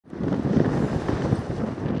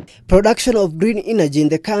Production of green energy in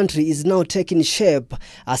the country is now taking shape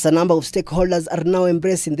as a number of stakeholders are now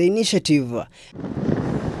embracing the initiative.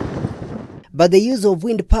 But the use of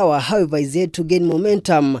wind power, however, is yet to gain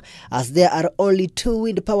momentum as there are only 2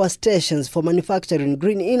 wind power stations for manufacturing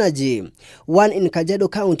green energy, one in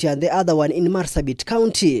Kajiado County and the other one in Marsabit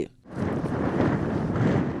County.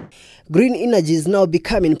 Green energy is now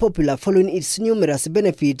becoming popular following its numerous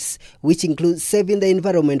benefits, which include saving the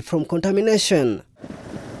environment from contamination.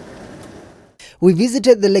 We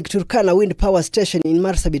visited the Lake Turkana wind power station in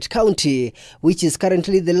Marsabit County, which is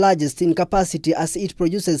currently the largest in capacity as it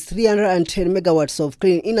produces 310 megawatts of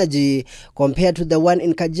clean energy compared to the one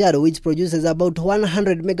in Kajiado, which produces about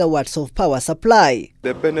 100 megawatts of power supply.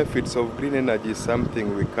 The benefits of green energy is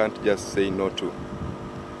something we can't just say no to.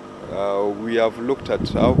 We have looked at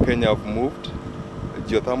how Kenya have moved.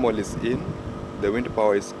 Geothermal is in, the wind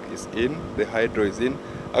power is in, the hydro is in.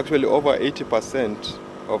 Actually, over 80%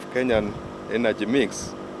 of Kenyan energy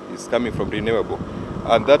mix is coming from renewable,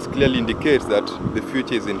 and that clearly indicates that the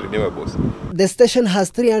future is in renewables. The station has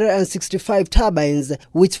 365 turbines,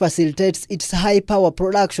 which facilitates its high power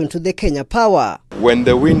production to the Kenya Power. When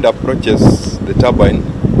the wind approaches the turbine,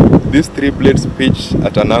 these 3 blades pitch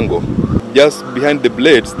at an angle. Just behind the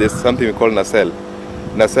blades, there's something we call nacelle.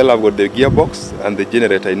 Nacelle have got the gearbox and the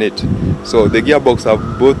generator in it. So the gearbox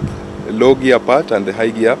have both low gear part and the high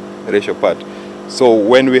gear ratio part. So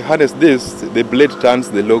when we harness this, the blade turns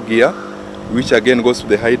the low gear, which again goes to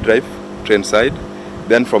the high drive train side.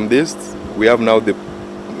 Then from this, we have now the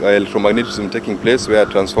electromagnetism taking place, where a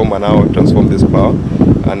transformer now transforms this power,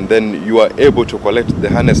 and then you are able to collect the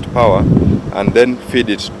harnessed power and then feed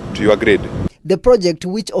it to your grid. The project,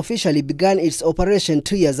 which officially began its operation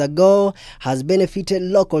 2 years ago, has benefited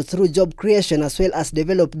locals through job creation as well as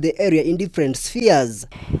developed the area in different spheres.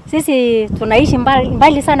 Sisi tunaishi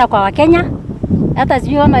mbali sana kwa Wakenya. Hata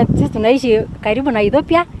sijui kama sisi tunaishi karibu na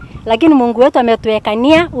Ethiopia, lakini Mungu wetu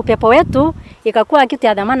ametuwekania upepo wetu ikakuwa kitu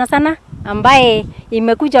ya dhamana sana, ambaye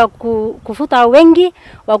imekuja kufuta wengi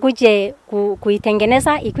wakuje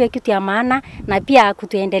kuitengeneza ikuwe kitu ya maana na pia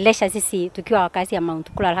kutuendelesha sisi tukiwa wakazi ya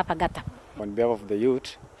Mount Kula hapa Gata. On behalf of the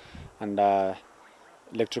youth, and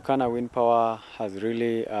Lake Turkana wind power has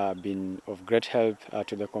really been of great help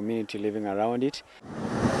to the community living around it.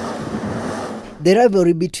 The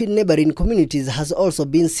rivalry between neighboring communities has also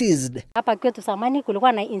been seized. Hapa kwetu zamani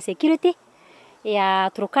kulikuwa na insecurity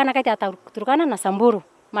ya Turkana, kati ya Turkana na Samburu.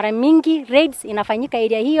 Mara mingi raids inafanyika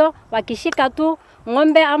area hiyo, wakishika tu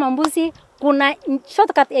ng'ombe ama mbuzi, kuna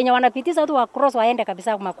shortcut yenye wanapitisha tu wa cross waende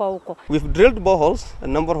kabisa kwa huko. We've drilled boreholes, a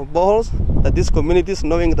number of boreholes that these communities,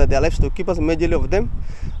 knowing that their livestock keepers, majority of them,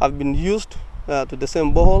 have been used to the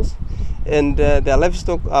same boreholes, and their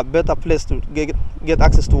livestock are better placed to get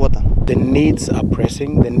access to water. The needs are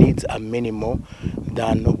pressing, the needs are minimal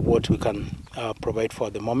than what we can provide for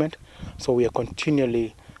the moment. So we are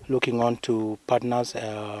continually looking on to partners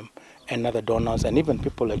and other donors, and even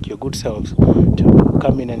people like your good selves, to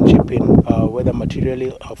come in and chip in, whether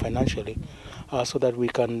materially or financially, so that we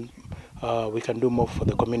can do more for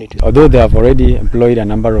the community. Although they have already employed a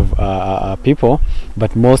number of people,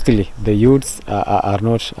 but mostly the youths are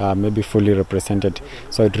not maybe fully represented.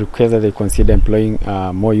 So it requires that they consider employing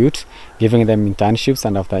more youth, giving them internships,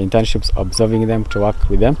 and after internships observing them to work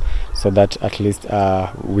with them, so that at least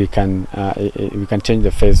we can change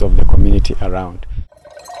the face of the community around.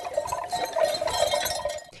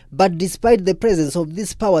 But despite the presence of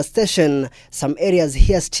this power station, some areas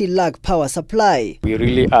here still lack power supply. We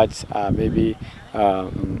really urge maybe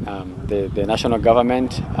the national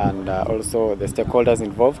government and also the stakeholders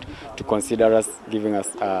involved to consider us giving us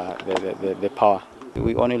the power.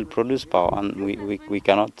 We only produce power, and we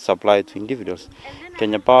cannot supply it to individuals.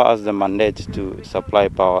 Kenya Power has the mandate to supply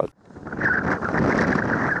power.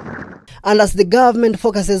 And as the government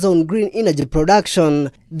focuses on green energy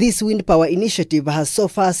production, this wind power initiative has so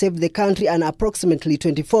far saved the country an approximately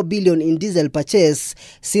 24 billion in diesel purchase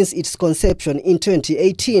since its conception in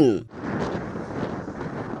 2018.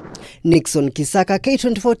 Nixon Kisaka,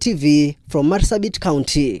 K24 TV from Marsabit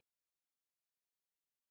County.